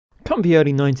Come the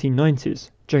early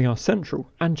 1990s, JR Central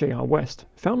and JR West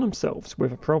found themselves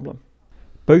with a problem.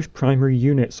 Both primary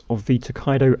units of the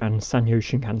Tokaido and Sanyo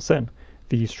Shinkansen,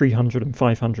 the 300 and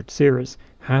 500 series,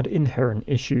 had inherent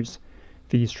issues.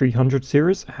 The 300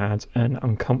 series had an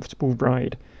uncomfortable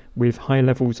ride, with high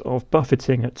levels of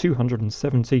buffeting at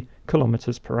 270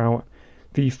 km per hour.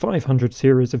 The 500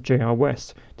 series of JR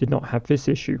West did not have this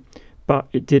issue, but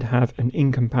it did have an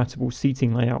incompatible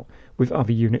seating layout with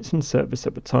other units in service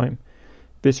at the time.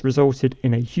 This resulted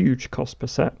in a huge cost per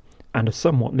set and a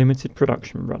somewhat limited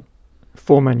production run.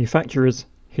 Four manufacturers,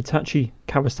 Hitachi,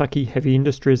 Kawasaki Heavy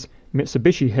Industries,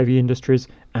 Mitsubishi Heavy Industries,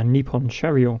 and Nippon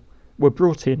Sharyo, were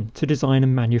brought in to design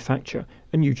and manufacture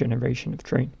a new generation of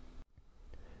train.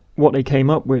 What they came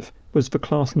up with was the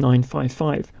Class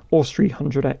 955 or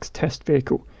 300X test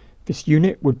vehicle. This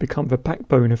unit would become the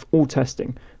backbone of all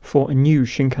testing for a new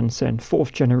Shinkansen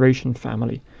 4th generation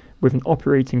family, with an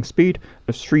operating speed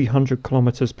of 300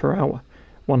 km per hour,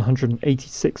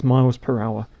 186 miles per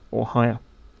hour or higher.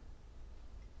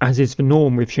 As is the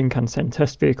norm with Shinkansen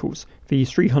test vehicles, the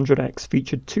 300X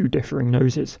featured two differing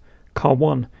noses. Car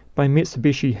 1 by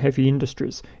Mitsubishi Heavy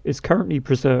Industries is currently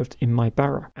preserved in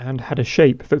Maibara and had a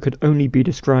shape that could only be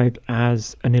described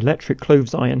as an electric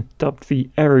clothes iron dubbed the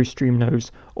Aerostream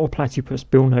nose or platypus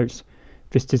bill nose.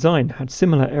 This design had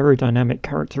similar aerodynamic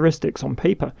characteristics on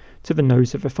paper to the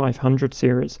nose of the 500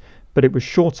 series, but it was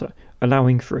shorter,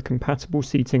 allowing for a compatible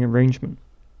seating arrangement.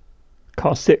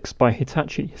 Car 6 by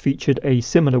Hitachi featured a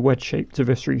similar wedge shape to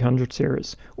the 300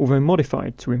 series, although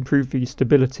modified to improve the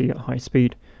stability at high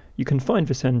speed. You can find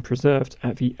this end preserved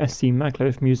at the SC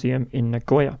Maglev Museum in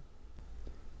Nagoya.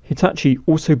 Hitachi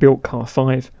also built Car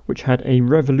 5, which had a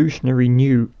revolutionary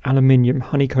new aluminium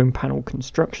honeycomb panel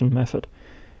construction method.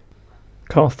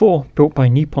 Car 4, built by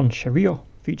Nippon Sharyo,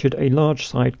 featured a large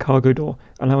side cargo door,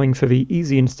 allowing for the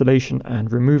easy installation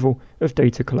and removal of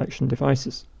data collection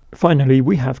devices. Finally,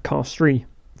 we have Car 3.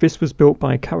 This was built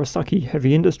by Kawasaki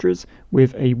Heavy Industries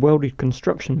with a welded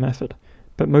construction method,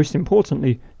 but most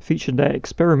importantly featured their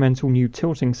experimental new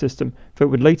tilting system that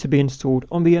would later be installed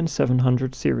on the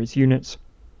N700 series units.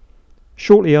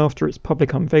 Shortly after its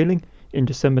public unveiling, in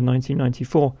December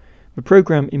 1994, the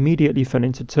program immediately fell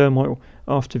into turmoil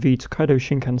after the Tokaido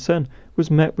Shinkansen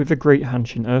was met with the Great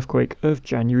Hanshin earthquake of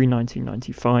January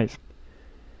 1995.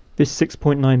 This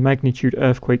 6.9 magnitude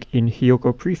earthquake in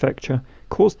Hyogo Prefecture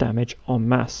caused damage en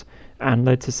masse and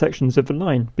led to sections of the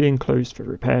line being closed for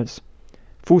repairs.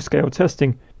 Full-scale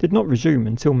testing did not resume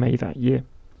until May that year.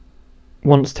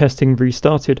 Once testing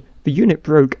restarted, the unit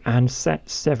broke and set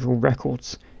several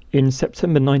records. In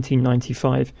September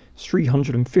 1995,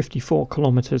 354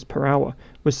 km per hour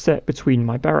was set between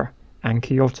Maibara and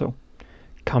Kyoto.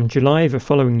 Come July the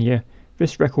following year,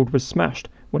 this record was smashed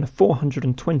when a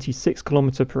 426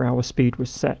 km per hour speed was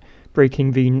set,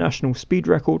 breaking the national speed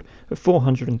record of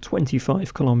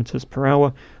 425 km per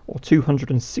hour or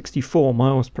 264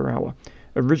 miles per hour,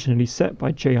 originally set by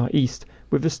JR East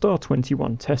with the Star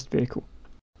 21 test vehicle.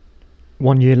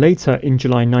 1 year later, in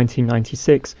July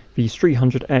 1996, the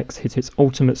 300X hit its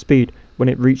ultimate speed when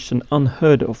it reached an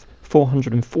unheard of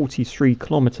 443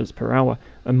 km per hour,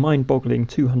 a mind-boggling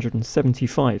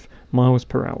 275 miles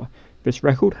per hour. This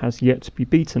record has yet to be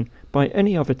beaten by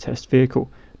any other test vehicle,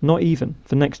 not even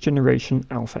the next generation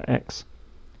Alpha X.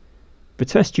 The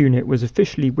test unit was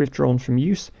officially withdrawn from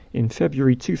use in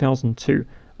February 2002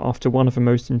 after one of the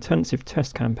most intensive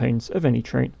test campaigns of any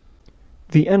train.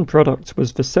 The end product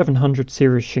was the 700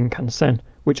 Series Shinkansen,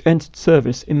 which entered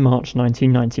service in March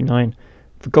 1999.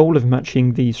 The goal of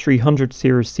matching the 300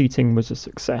 series seating was a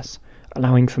success,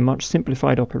 allowing for much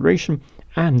simplified operation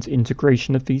and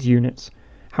integration of these units.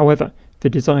 However, the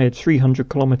desired 300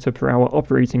 km per hour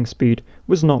operating speed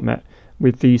was not met,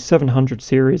 with the 700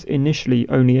 series initially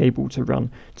only able to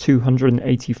run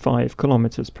 285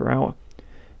 km per hour.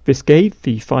 This gave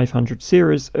the 500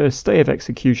 series a stay of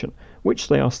execution, which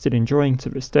they are still enjoying to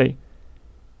this day.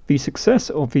 The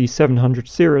success of the 700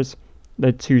 series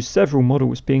led to several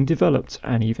models being developed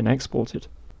and even exported.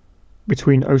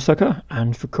 Between Osaka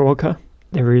and Fukuoka,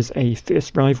 there is a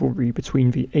fierce rivalry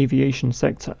between the aviation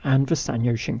sector and the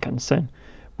Sanyo Shinkansen,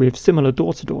 with similar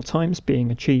door-to-door times being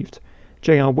achieved.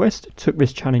 JR West took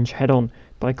this challenge head-on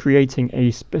by creating a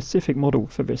specific model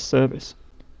for this service.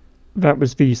 That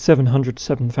was the 700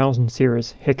 7000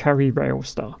 series Hikari Rail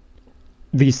Star.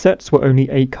 These sets were only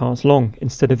 8 cars long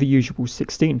instead of the usual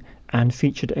 16 and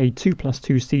featured a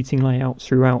 2+2 seating layout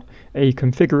throughout, a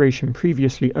configuration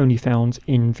previously only found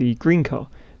in the green car,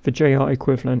 the JR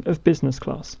equivalent of business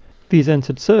class. These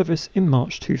entered service in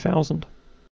March 2000.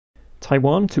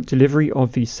 Taiwan took delivery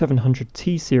of the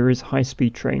 700T series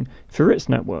high-speed train for its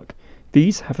network.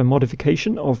 These have a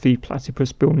modification of the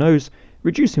platypus bill nose,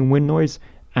 reducing wind noise,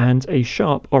 and a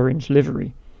sharp orange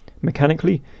livery.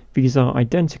 Mechanically, these are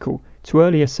identical to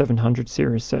earlier 700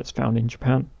 series sets found in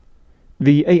Japan.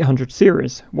 The 800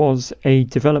 series was a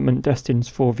development destined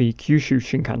for the Kyushu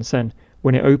Shinkansen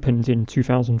when it opened in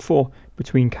 2004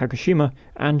 between Kagoshima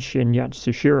and Shin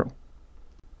Yatsushiro.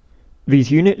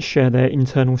 These units share their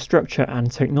internal structure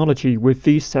and technology with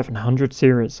the 700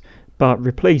 series, but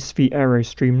replace the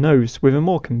Aerostream nose with a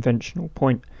more conventional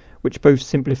point, which both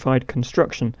simplified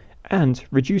construction and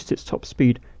reduced its top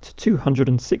speed to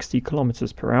 260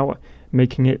 km per hour,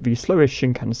 making it the slowest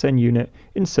Shinkansen unit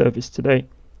in service today.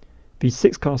 The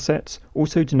 6-car sets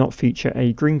also do not feature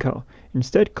a green car,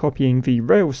 instead copying the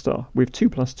Railstar with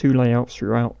 2+2 layouts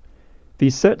throughout.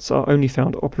 These sets are only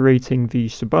found operating the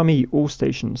Tsubame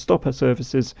all-station stopper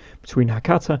services between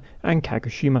Hakata and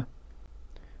Kagoshima.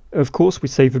 Of course, we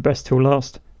save the best till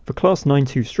last. For Class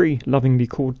 923, lovingly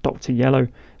called Dr. Yellow,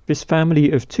 this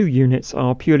family of 2 units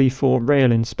are purely for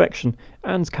rail inspection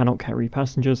and cannot carry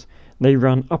passengers. They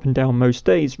run up and down most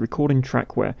days, recording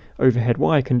track wear, overhead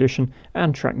wire condition,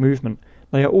 and track movement.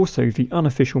 They are also the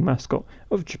unofficial mascot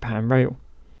of Japan Rail.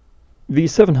 The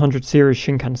 700 series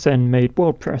Shinkansen made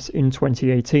world press in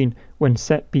 2018 when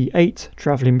Set B8,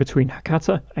 travelling between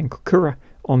Hakata and Kokura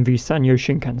on the Sanyo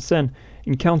Shinkansen,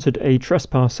 encountered a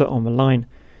trespasser on the line.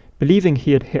 Believing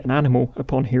he had hit an animal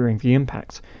upon hearing the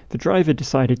impact, the driver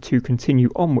decided to continue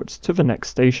onwards to the next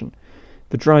station.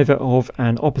 The driver of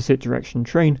an opposite direction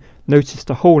train noticed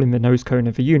a hole in the nose cone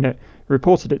of the unit,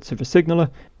 reported it to the signaller,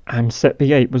 and Set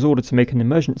B8 was ordered to make an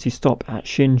emergency stop at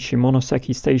Shin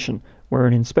Shimonoseki Station, where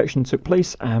an inspection took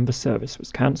place and the service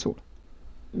was cancelled.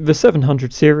 The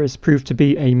 700 series proved to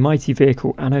be a mighty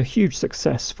vehicle and a huge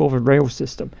success for the rail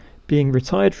system, being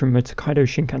retired from the Tokaido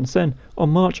Shinkansen on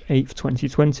March 8,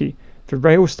 2020. The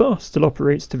Railstar still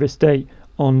operates to this day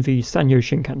on the Sanyo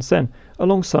Shinkansen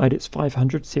alongside its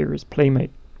 500 series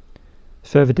playmate.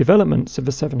 Further developments of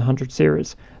the 700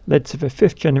 series led to the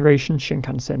 5th generation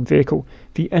Shinkansen vehicle,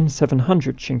 the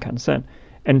N700 Shinkansen,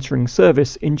 entering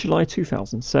service in July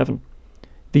 2007.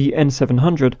 The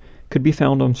N700 could be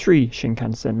found on 3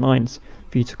 Shinkansen lines: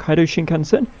 the Tokaido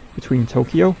Shinkansen between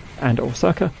Tokyo and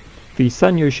Osaka, the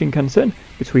Sanyo Shinkansen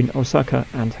between Osaka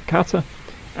and Hakata,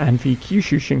 and the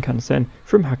Kyushu Shinkansen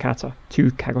from Hakata to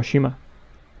Kagoshima.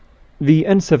 The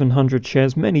N700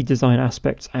 shares many design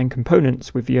aspects and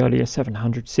components with the earlier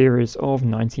 700 series of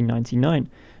 1999,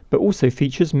 but also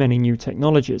features many new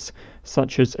technologies,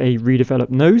 such as a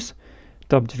redeveloped nose,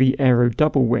 dubbed the Aero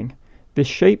Double Wing. This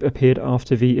shape appeared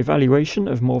after the evaluation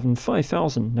of more than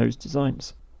 5,000 nose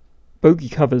designs. Bogie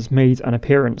covers made an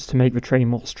appearance to make the train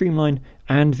more streamlined,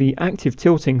 and the active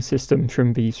tilting system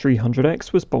from the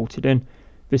 300X was bolted in.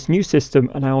 This new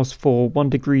system allows for 1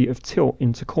 degree of tilt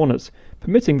into corners,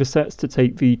 permitting the sets to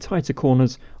take the tighter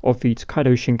corners of the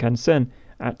Tokaido Shinkansen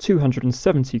at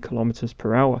 270 km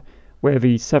per hour, where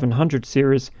the 700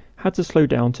 series had to slow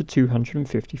down to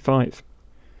 255.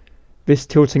 This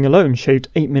tilting alone shaved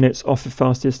 8 minutes off the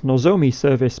fastest Nozomi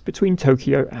service between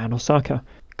Tokyo and Osaka,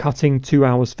 cutting 2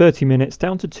 hours 30 minutes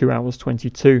down to 2 hours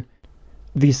 22.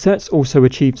 These sets also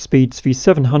achieved speeds the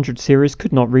 700 series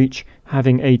could not reach,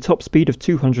 having a top speed of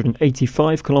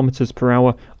 285 km per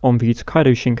hour on the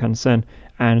Tokaido Shinkansen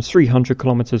and 300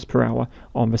 km per hour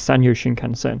on the Sanyo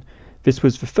Shinkansen. This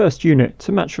was the first unit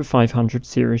to match the 500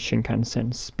 series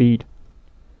Shinkansen's speed.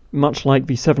 Much like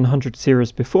the 700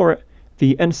 series before it,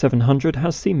 the N700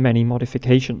 has seen many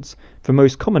modifications. The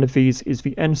most common of these is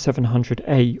the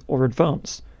N700A or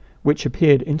Advance, which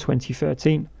appeared in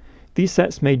 2013. These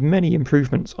sets made many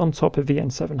improvements on top of the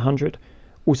N700.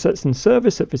 All sets in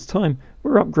service at this time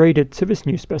were upgraded to this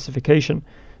new specification.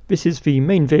 This is the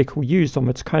main vehicle used on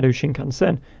the Tokaido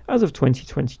Shinkansen as of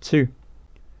 2022.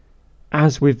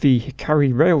 As with the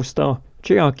Hikari Railstar,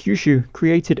 JR Kyushu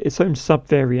created its own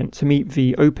sub-variant to meet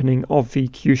the opening of the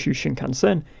Kyushu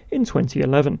Shinkansen in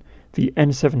 2011, the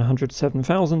N700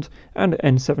 7000 and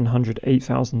N700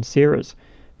 8000 series.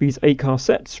 These 8-car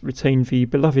sets retain the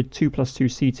beloved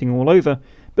 2+2 seating all over,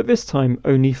 but this time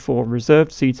only for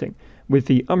reserved seating, with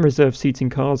the unreserved seating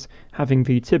cars having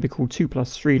the typical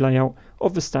 2+3 layout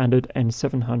of the standard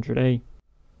N700A.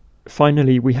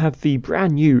 Finally, we have the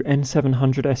brand new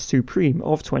N700S Supreme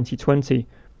of 2020.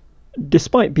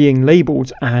 Despite being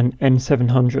labelled an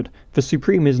N700, the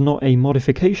Supreme is not a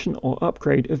modification or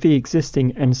upgrade of the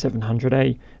existing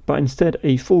N700A, but instead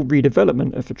a full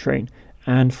redevelopment of the train,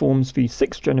 and forms the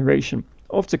 6th generation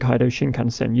of Tokaido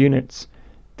Shinkansen units.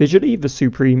 Visually, the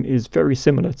Supreme is very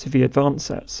similar to the Advanced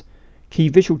sets. Key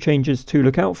visual changes to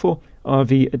look out for are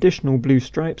the additional blue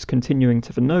stripes continuing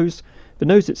to the nose, the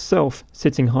nose itself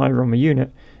sitting higher on the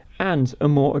unit, and a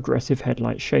more aggressive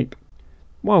headlight shape.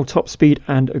 While top speed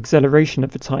and acceleration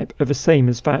of the type are the same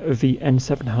as that of the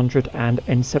N700 and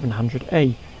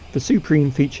N700A, the Supreme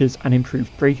features an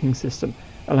improved braking system,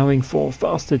 allowing for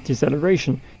faster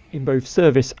deceleration in both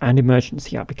service and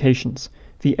emergency applications.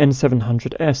 The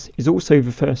N700S is also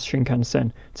the first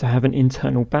Shinkansen to have an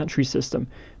internal battery system,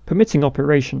 permitting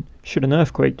operation should an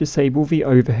earthquake disable the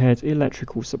overhead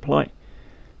electrical supply.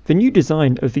 The new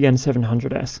design of the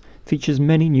N700S features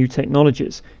many new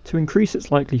technologies to increase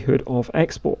its likelihood of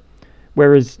export.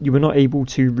 Whereas you were not able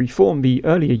to reform the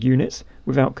earlier units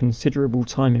without considerable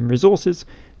time and resources,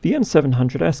 the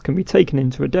N700S can be taken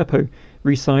into a depot,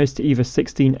 resized to either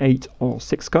 16/8 or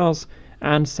 6 cars,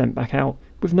 and sent back out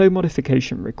with no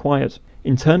modification required.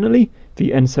 Internally,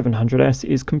 the N700S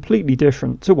is completely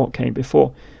different to what came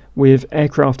before, with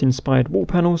aircraft-inspired wall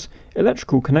panels,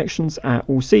 electrical connections at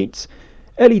all seats,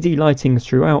 LED lighting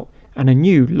throughout, and a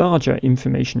new, larger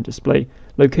information display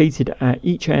located at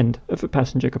each end of the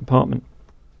passenger compartment.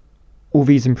 All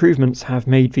these improvements have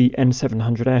made the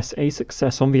N700S a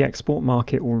success on the export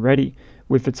market already,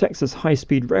 with the Texas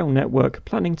high-speed rail network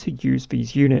planning to use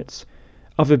these units.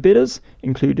 Other bidders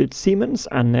included Siemens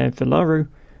and their Velaro,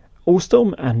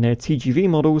 Alstom and their TGV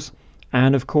models,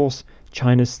 and of course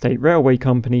China's State Railway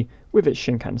Company with its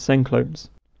Shinkansen clones.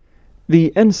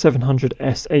 The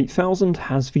N700S 8000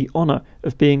 has the honour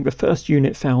of being the first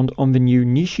unit found on the new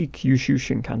Nishi-Kyushu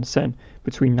Shinkansen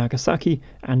between Nagasaki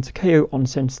and Takeo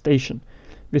Onsen Station.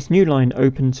 This new line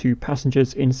opened to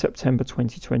passengers in September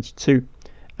 2022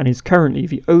 and is currently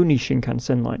the only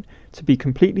Shinkansen line to be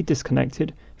completely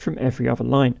disconnected from every other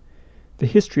line. The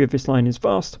history of this line is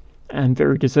vast and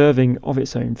very deserving of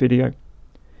its own video.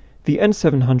 The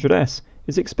N700S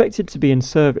is expected to be in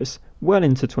service well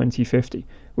into 2050,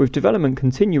 with development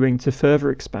continuing to further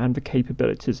expand the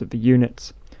capabilities of the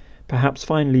units, perhaps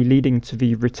finally leading to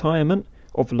the retirement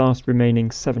of the last remaining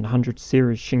 700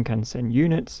 Series Shinkansen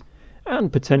units,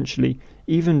 and potentially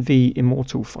even the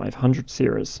immortal 500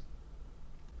 series.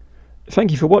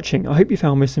 Thank you for watching. I hope you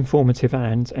found this informative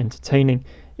and entertaining.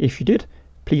 If you did,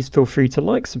 please feel free to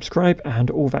like, subscribe, and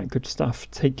all that good stuff.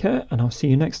 Take care, and I'll see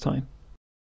you next time.